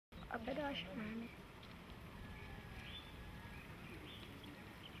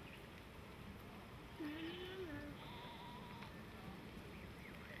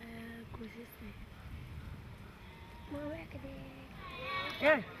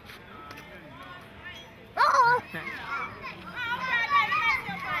Yeah.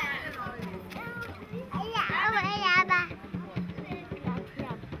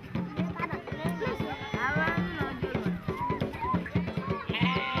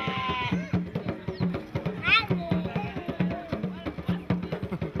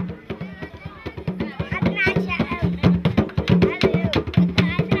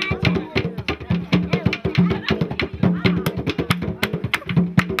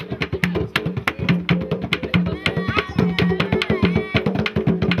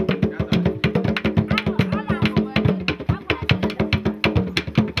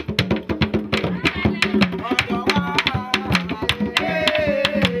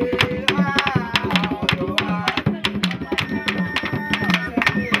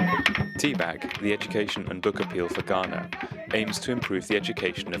 Teabag, the education and book appeal for Ghana, aims to improve the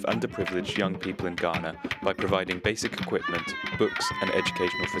education of underprivileged young people in Ghana by providing basic equipment, books and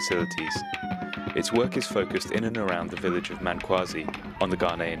educational facilities. Its work is focused in and around the village of Mankwasi on the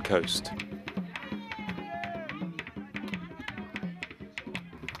Ghanaian coast.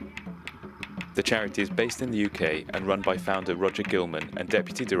 The charity is based in the UK and run by founder Roger Gilman and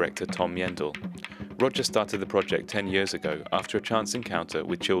deputy director Tom Yendall. Roger started the project 10 years ago after a chance encounter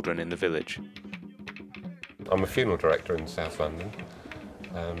with children in the village. I'm a funeral director in South London.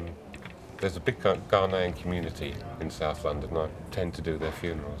 There's a big Ghanaian community in South London. I tend to do their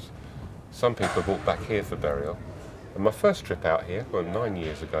funerals. Some people have walked back here for burial. And my first trip out here, well, 9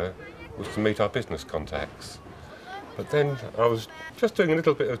 years ago, was to meet our business contacts. But then I was just doing a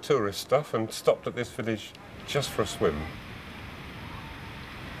little bit of tourist stuff and stopped at this village just for a swim.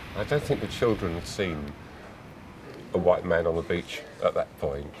 I don't think the children had seen a white man on the beach at that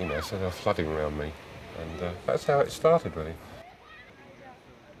point, you know, so they were flooding around me. And that's how it started, really.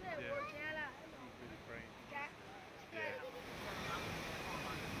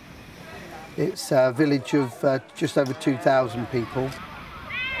 It's a village of just over 2,000 people.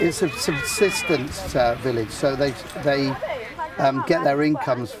 It's a subsistence village, so they get their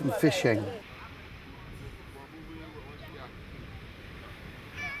incomes from fishing.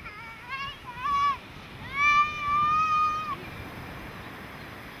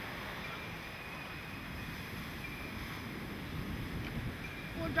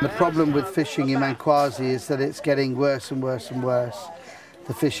 The problem with fishing in Mankwasi is that it's getting worse and worse and worse.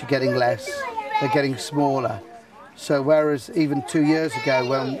 The fish are getting less, they're getting smaller. So whereas even 2 years ago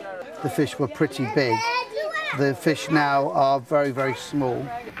when the fish were pretty big, the fish now are very, very small.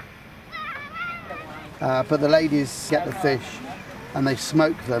 But the ladies get the fish and they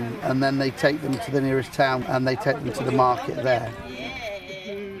smoke them and then they take them to the nearest town and they take them to the market there.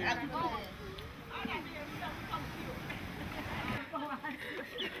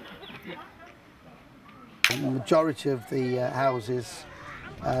 The majority of the houses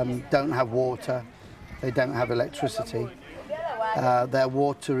don't have water, they don't have electricity. Their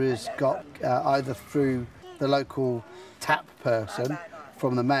water is got either through the local tap person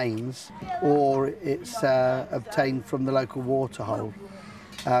from the mains or it's obtained from the local water hole.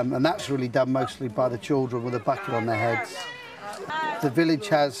 And that's really done mostly by the children with a bucket on their heads. The village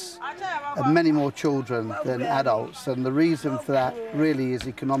has many more children than adults, and the reason for that really is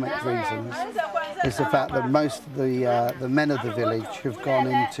economic reasons. Is the fact that most of the men of the village have gone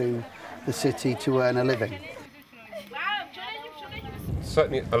into the city to earn a living.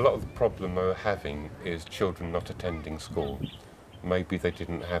 Certainly a lot of the problem we're having is children not attending school. Maybe they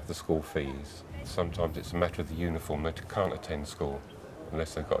didn't have the school fees. Sometimes it's a matter of the uniform. They can't attend school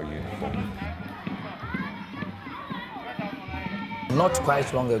unless they've got a uniform. Not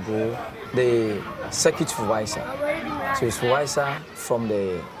quite long ago, the circuit supervisor from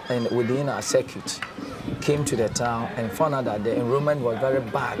within our circuit came to the town and found out that the enrollment was very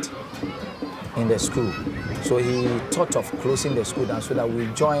bad in the school. So he thought of closing the school down so that we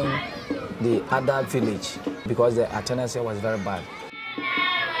join the other village because the attendance was very bad.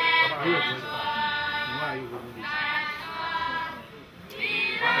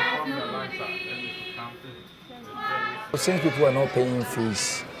 Since people were not paying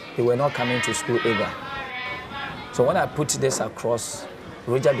fees, they were not coming to school either. So when I put this across,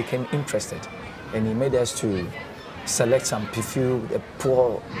 Roger became interested and he made us to select some few, the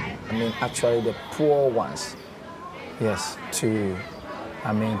poor, actually the poor ones, yes, to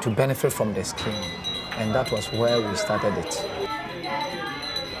benefit from the scheme. And that was where we started it.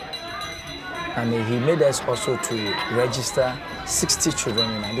 And he made us also to register 60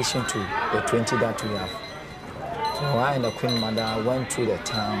 children in addition to the 20 that we have. So I and the Queen Mother went through the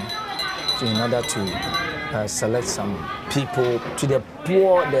town in order to select some people, to the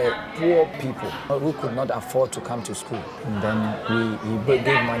poor people who could not afford to come to school. And then we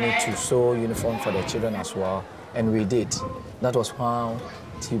gave money to sew uniform for the children as well, and we did. That was how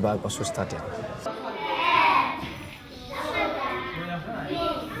Teabag also started.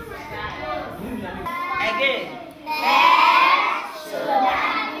 Again.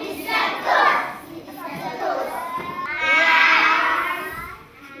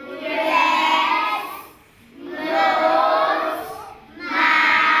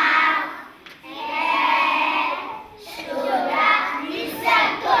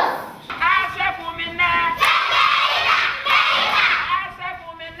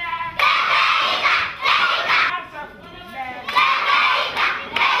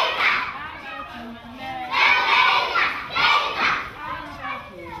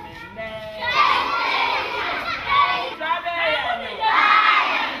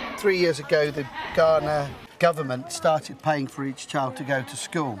 Three years ago, the Ghana government started paying for each child to go to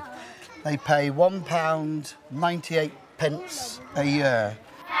school. They pay £1.98 a year.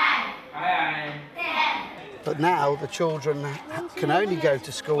 But now the children can only go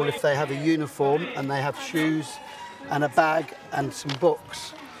to school if they have a uniform and they have shoes and a bag and some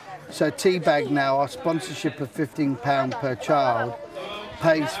books. So Teabag now, our sponsorship of £15 per child,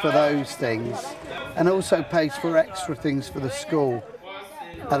 pays for those things and also pays for extra things for the school.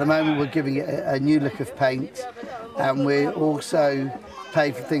 At the moment we're giving it a new look of paint, and we also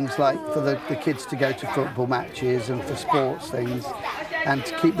pay for things like for the kids to go to football matches and for sports things, and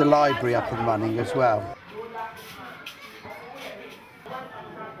to keep the library up and running as well.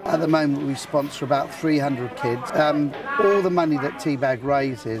 At the moment we sponsor about 300 kids. All the money that Teabag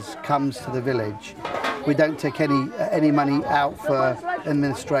raises comes to the village. We don't take any money out for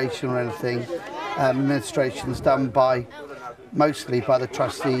administration or anything. Administration's done mostly by the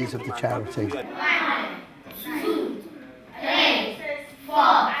trustees of the charity. 1, 2, 3, 4,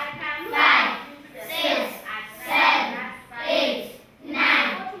 5, 6, 7, 8,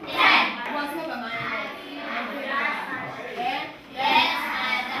 9, 10.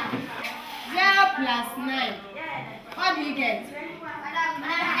 0 plus 9. What do you get?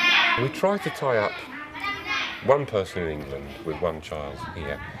 We try to tie up one person in England with one child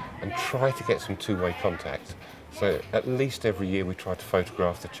here and try to get some two-way contact. So at least every year we try to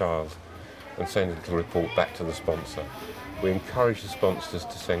photograph the child and send a little report back to the sponsor. We encourage the sponsors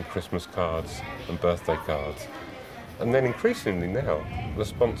to send Christmas cards and birthday cards. And then increasingly now, the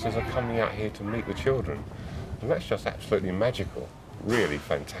sponsors are coming out here to meet the children. And that's just absolutely magical, really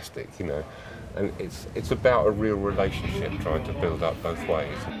fantastic, you know. And it's about a real relationship trying to build up both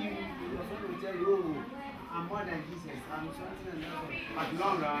ways.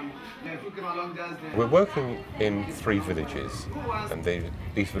 We're working in 3 villages, and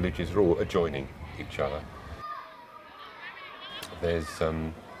these villages are all adjoining each other. There's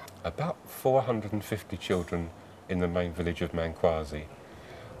about 450 children in the main village of Mankwazi,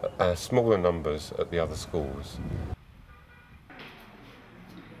 smaller numbers at the other schools.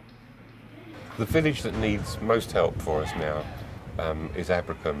 The village that needs most help for us now is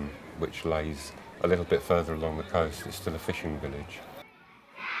Abracombe, which lays a little bit further along the coast. It's still a fishing village.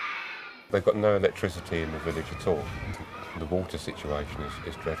 They've got no electricity in the village at all. The water situation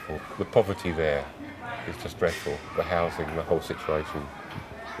is dreadful. The poverty there is just dreadful. The housing, the whole situation,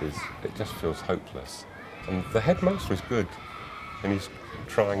 it just feels hopeless. And the headmaster is good, and he's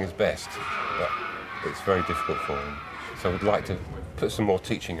trying his best, but it's very difficult for him. So we'd like to put some more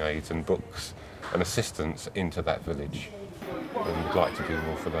teaching aids and books and assistance into that village, and we'd like to do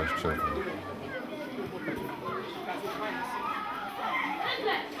more for those children.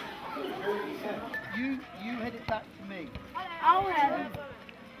 You head it back to me. I'll have it.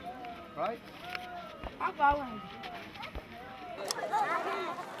 Right? I'll go in.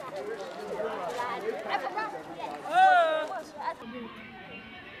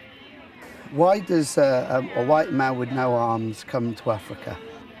 Why does a white man with no arms come to Africa?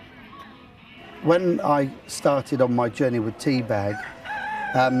 When I started on my journey with Teabag,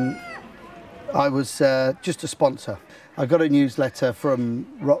 I was just a sponsor. I got a newsletter from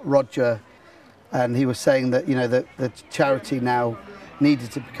Roger, and he was saying that, you know, that the charity now needed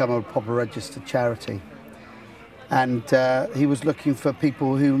to become a proper registered charity. And he was looking for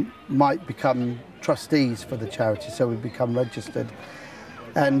people who might become trustees for the charity, so we become registered.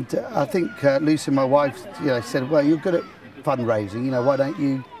 And I think Lucy, my wife, said, well, you're good at fundraising, why don't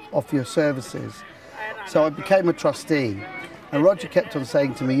you offer your services? So I became a trustee, and Roger kept on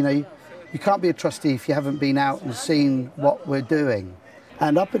saying to me, you can't be a trustee if you haven't been out and seen what we're doing.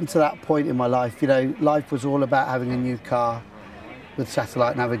 And up until that point in my life, you know, life was all about having a new car with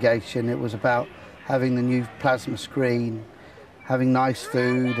satellite navigation. It was about having the new plasma screen, having nice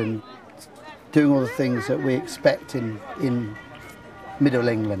food and doing all the things that we expect in Middle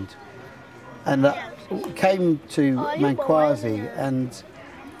England. And came to Manquasi and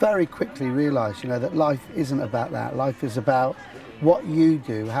very quickly realised, you know, that life isn't about that. Life is about what you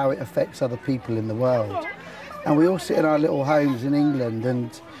do, how it affects other people in the world. And we all sit in our little homes in England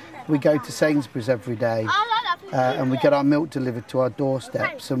and we go to Sainsbury's every day and we get our milk delivered to our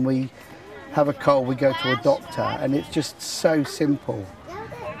doorsteps, and we have a cold, we go to a doctor, and it's just so simple.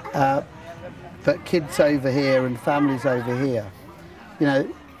 But kids over here and families over here, you know,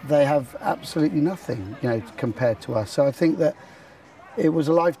 they have absolutely nothing, you know, compared to us. So I think that it was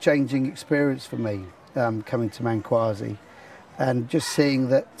a life-changing experience for me coming to Manquasi. And just seeing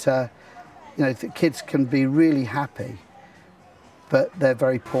that, you know, that kids can be really happy, but they're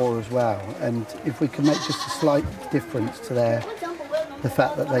very poor as well. And if we can make just a slight difference to the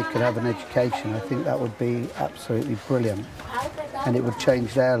fact that they could have an education, I think that would be absolutely brilliant. And it would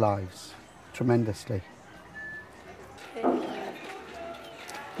change their lives tremendously.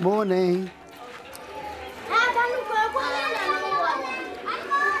 Morning.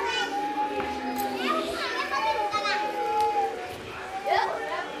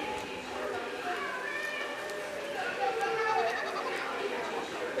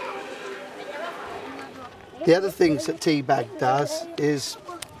 The other things that Teabag does is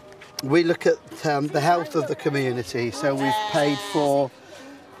we look at the health of the community. So we've paid for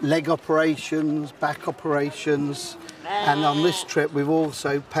leg operations, back operations, and on this trip we've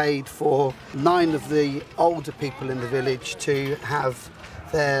also paid for 9 of the older people in the village to have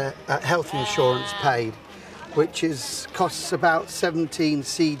their health insurance paid, which costs about 17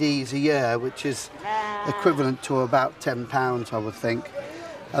 CDs a year, which is equivalent to about £10, I would think.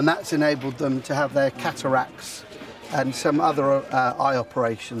 And that's enabled them to have their cataracts and some other eye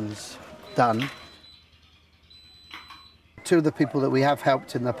operations done. 2 of the people that we have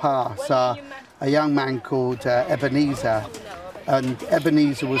helped in the past are a young man called Ebenezer, and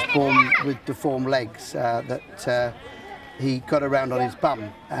Ebenezer was born with deformed legs that he got around on his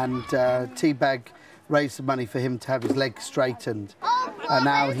bum, and Teabag raised the money for him to have his legs straightened, and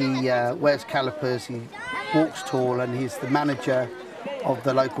now he wears calipers, he walks tall, and he's the manager of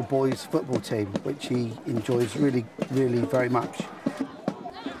the local boys football team, which he enjoys really, really very much.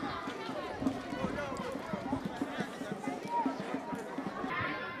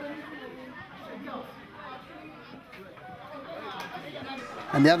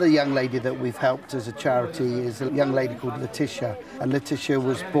 And the other young lady that we've helped as a charity is a young lady called Letitia. And Letitia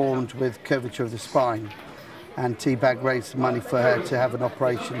was born with curvature of the spine. And Teabag raised the money for her to have an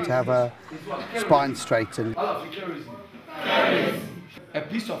operation to have her spine straightened. A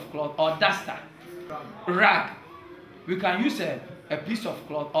piece of cloth or duster, rag. We can use a piece of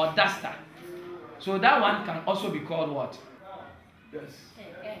cloth or duster. So that one can also be called what? Yes.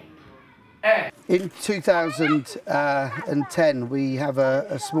 In 2010, we have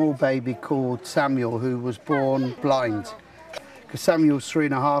a small baby called Samuel who was born blind. Because Samuel's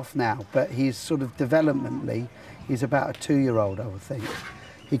 3.5 now, but he's sort of developmentally, he's about a 2-year-old, I would think.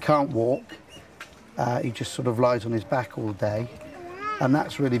 He can't walk. He just sort of lies on his back all day. And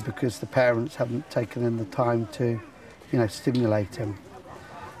that's really because the parents haven't taken in the time to, you know, stimulate him.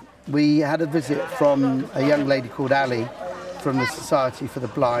 We had a visit from a young lady called Ali from the Society for the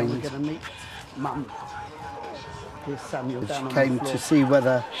Blind. We're going to meet Mum. Here's Samuel. She came to see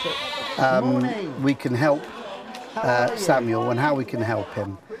whether we can help Samuel and how we can help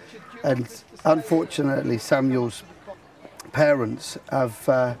him. And unfortunately, Samuel's parents have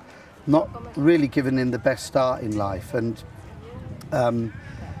not really given him the best start in life. And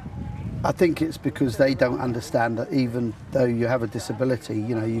I think it's because they don't understand that even though you have a disability,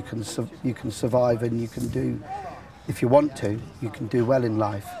 you know, you can survive and you can do, if you want to, you can do well in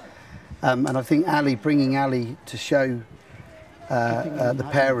life. And I think bringing Ali to show the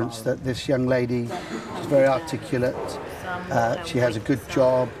parents that this young lady, she's very articulate, she has a good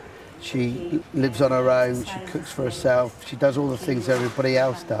job, she lives on her own, she cooks for herself, she does all the things everybody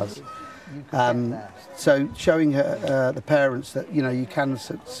else does. So showing her, the parents that, you know, you can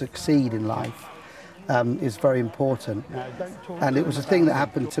succeed in life is very important. And it was a thing that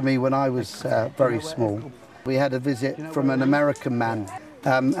happened to me when I was very small. We had a visit from an American man,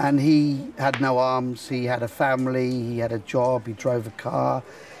 and he had no arms, he had a family, he had a job, he drove a car,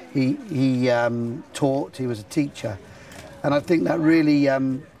 he taught, he was a teacher. And I think that really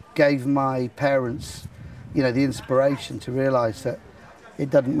gave my parents, you know, the inspiration to realise that it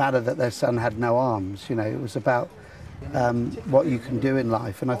doesn't matter that their son had no arms. You know, it was about what you can do in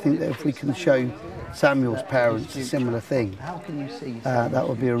life. And I think that if we can show Samuel's parents a similar thing, that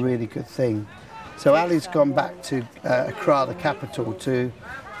would be a really good thing. So Ali's gone back to Accra, the capital, to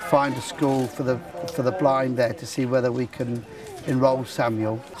find a school for the blind there to see whether we can enrol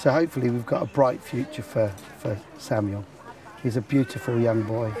Samuel. So hopefully we've got a bright future for Samuel. He's a beautiful young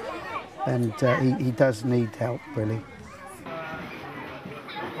boy, and he does need help, really.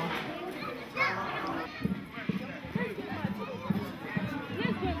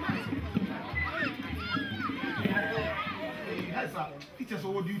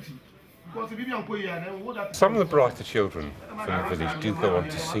 Some of the brighter children from the village do go on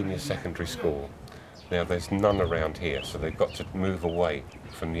to senior secondary school. Now there's none around here, so they've got to move away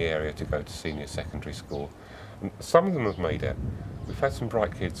from the area to go to senior secondary school. And some of them have made it. We've had some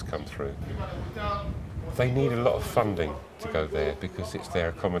bright kids come through. They need a lot of funding to go there because it's their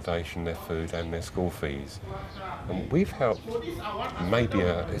accommodation, their food and their school fees. And we've helped maybe,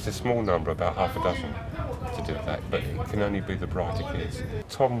 it's a small number, about half a dozen to do that, but it can only be the brighter kids.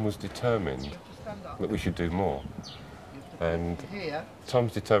 Tom was determined that we should do more. And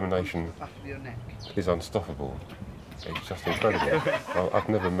Tom's determination is unstoppable. It's just incredible. I've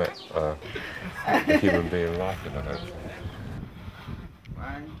never met a human being like him, I don't think.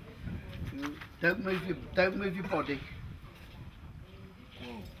 1, 2, don't move your body.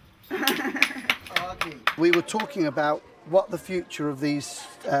 We were talking about what the future of these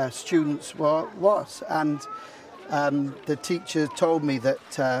students was, and the teacher told me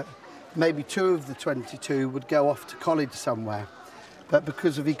that maybe 2 of the 22 would go off to college somewhere, but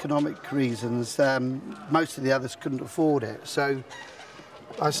because of economic reasons, most of the others couldn't afford it. So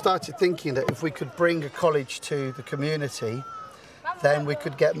I started thinking that if we could bring a college to the community, then we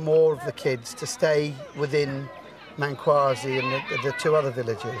could get more of the kids to stay within Mankwasi and the 2 other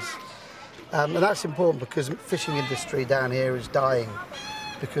villages. And that's important because the fishing industry down here is dying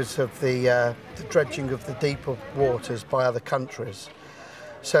because of the dredging of the deeper waters by other countries.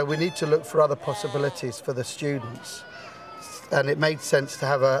 So we need to look for other possibilities for the students. And it made sense to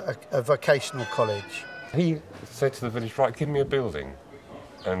have a vocational college. He said to the village, right, give me a building.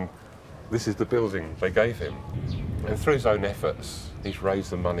 And this is the building they gave him. And through his own efforts, he's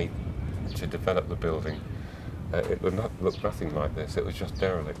raised the money to develop the building. It would not look nothing like this, it was just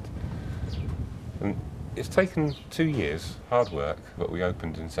derelict. And it's taken 2 years, hard work, but we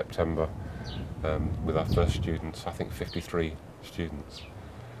opened in September with our first students, I think 53 students.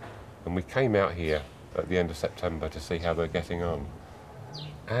 And we came out here at the end of September to see how they're getting on.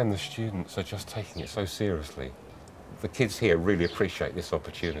 And the students are just taking it so seriously. The kids here really appreciate this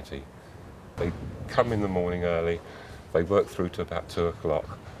opportunity. They come in the morning early, they work through to about 2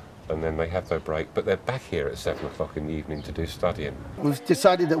 o'clock, and then they have their break, but they're back here at 7 o'clock in the evening to do studying. We've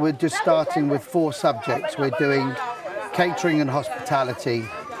decided that we're just starting with 4 subjects. We're doing catering and hospitality,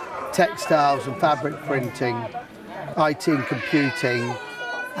 textiles and fabric printing, IT and computing,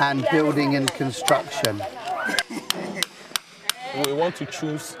 and building and construction. We want to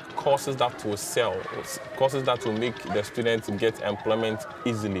choose courses that will sell, courses that will make the students get employment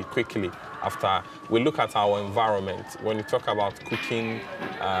easily, quickly. After we look at our environment, when you talk about cooking,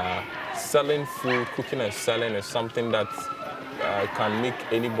 selling food, cooking and selling is something that can make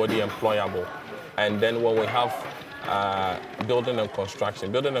anybody employable. And then when we have building and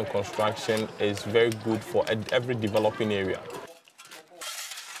construction is very good for every developing area.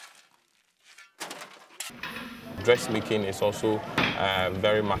 Dressmaking is also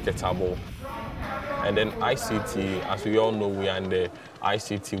very marketable. And then ICT, as we all know, we are in the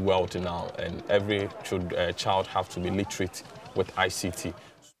ICT world now, and every child has to be literate with ICT.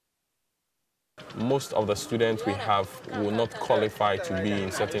 Most of the students we have will not qualify to be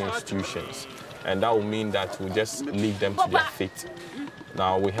in certain institutions, and that will mean that we just leave them to their fate.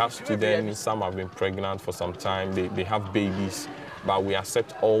 Now we have students, some have been pregnant for some time, they have babies, but we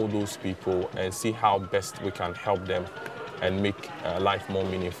accept all those people and see how best we can help them and make life more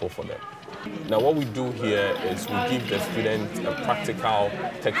meaningful for them. Now what we do here is we give the students a practical,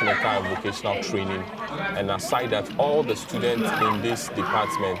 technical and vocational training, and aside that, all the students in this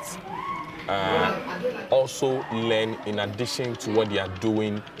department also learn, in addition to what they are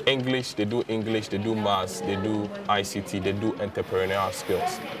doing, English, they do maths, they do ICT, they do entrepreneurial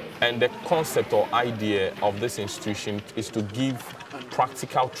skills. And the concept or idea of this institution is to give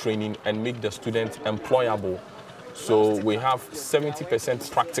practical training and make the students employable. So we have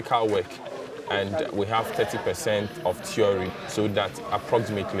 70% practical work and we have 30% of theory, so that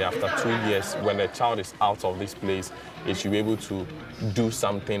approximately after 2 years, when the child is out of this place, he should be able to do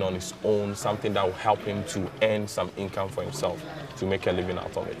something on his own, something that will help him to earn some income for himself, to make a living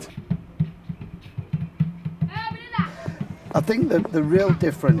out of it. I think that the real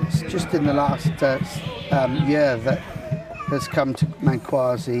difference, just in the last year that has come to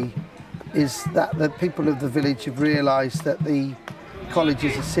Mankwasi, is that the people of the village have realised that the college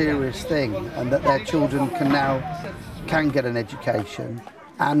is a serious thing and that their children can get an education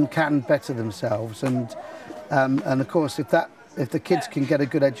and can better themselves. And of course, if the kids can get a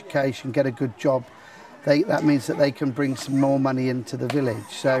good education, get a good job, that means that they can bring some more money into the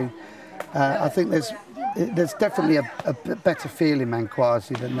village. So I think there's definitely a better feel in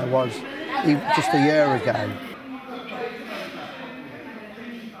Mankwasi than there was just a year ago.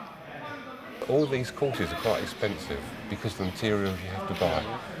 All these courses are quite expensive because the materials you have to buy.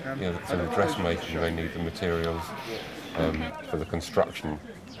 You know, for the dressmaking they need the materials, for the construction,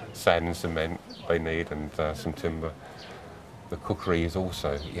 sand and cement they need, and some timber. The cookery is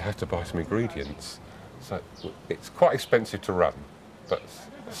also, you have to buy some ingredients. So it's quite expensive to run, but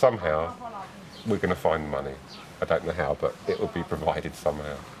somehow we're going to find money. I don't know how, but it will be provided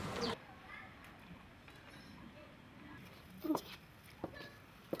somehow.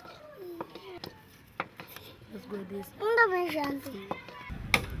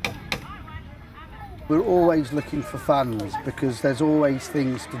 We're always looking for funds because there's always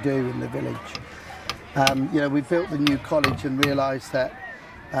things to do in the village. You know, we built the new college and realised that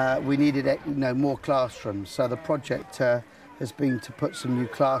we needed more classrooms. So the project has been to put some new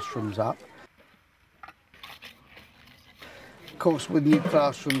classrooms up. Of course, with new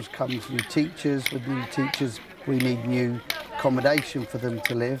classrooms comes new teachers. With new teachers, we need new accommodation for them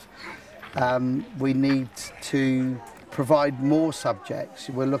to live. We need to provide more subjects.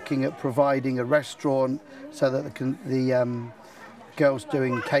 We're looking at providing a restaurant so that the girls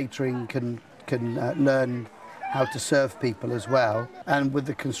doing catering can learn how to serve people as well. And with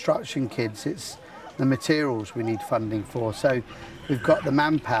the construction kids, it's the materials we need funding for. So we've got the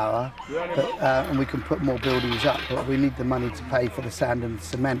manpower, and we can put more buildings up, but we need the money to pay for the sand and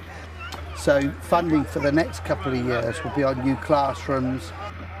cement. So funding for the next couple of years will be on new classrooms.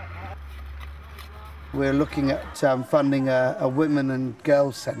 We're looking at funding a women and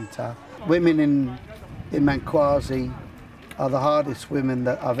girls centre. Women in Mankwasi are the hardest women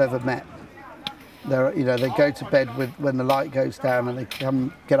that I've ever met. They go to bed when the light goes down, and they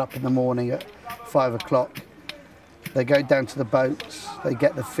get up in the morning at 5 o'clock. They go down to the boats, they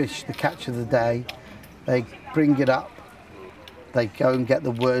get the fish, the catch of the day, they bring it up, they go and get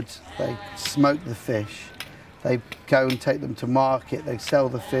the wood, they smoke the fish, they go and take them to market, they sell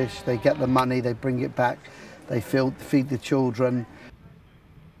the fish, they get the money, they bring it back, they feed the children.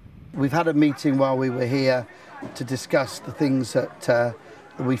 We've had a meeting while we were here to discuss the things that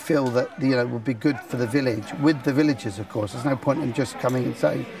we feel that would be good for the village, with the villagers of course. There's no point in just coming and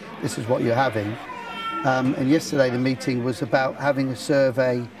saying this is what you're having. And yesterday the meeting was about having a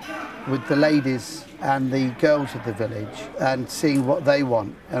survey with the ladies and the girls of the village and seeing what they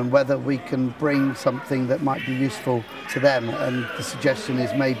want and whether we can bring something that might be useful to them. And the suggestion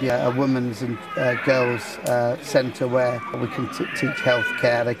is maybe a women's and girls centre where we can teach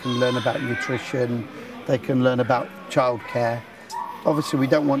healthcare, they can learn about nutrition, they can learn about childcare. Obviously we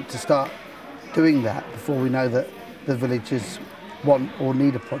don't want to start doing that before we know that the villagers want or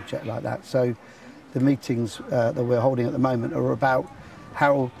need a project like that. So the meetings that we're holding at the moment are about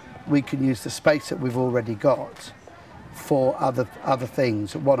how we can use the space that we've already got for other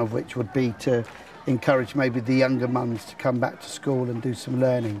things, one of which would be to encourage maybe the younger mums to come back to school and do some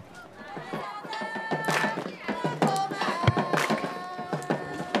learning.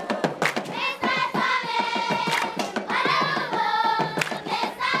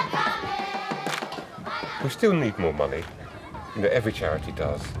 We still need more money. Every charity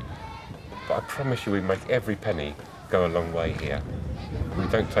does. But I promise you we make every penny go a long way here. We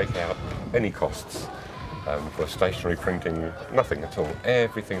don't take out any costs for stationery printing, nothing at all.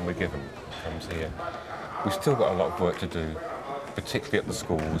 Everything we're given comes here. We've still got a lot of work to do, particularly at the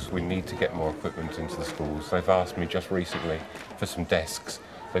schools. We need to get more equipment into the schools. They've asked me just recently for some desks.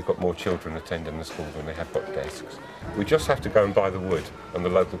 They've got more children attending the school than they have got desks. We just have to go and buy the wood, and the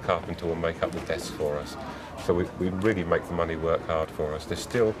local carpenter will make up the desks for us. So we really make the money work hard for us. There's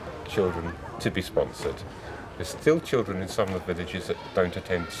still children to be sponsored. There's still children in some of the villages that don't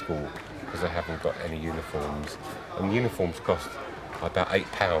attend school because they haven't got any uniforms. And uniforms cost about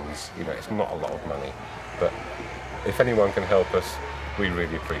 £8. It's not a lot of money. But if anyone can help us, we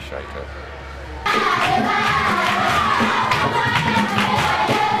really appreciate it.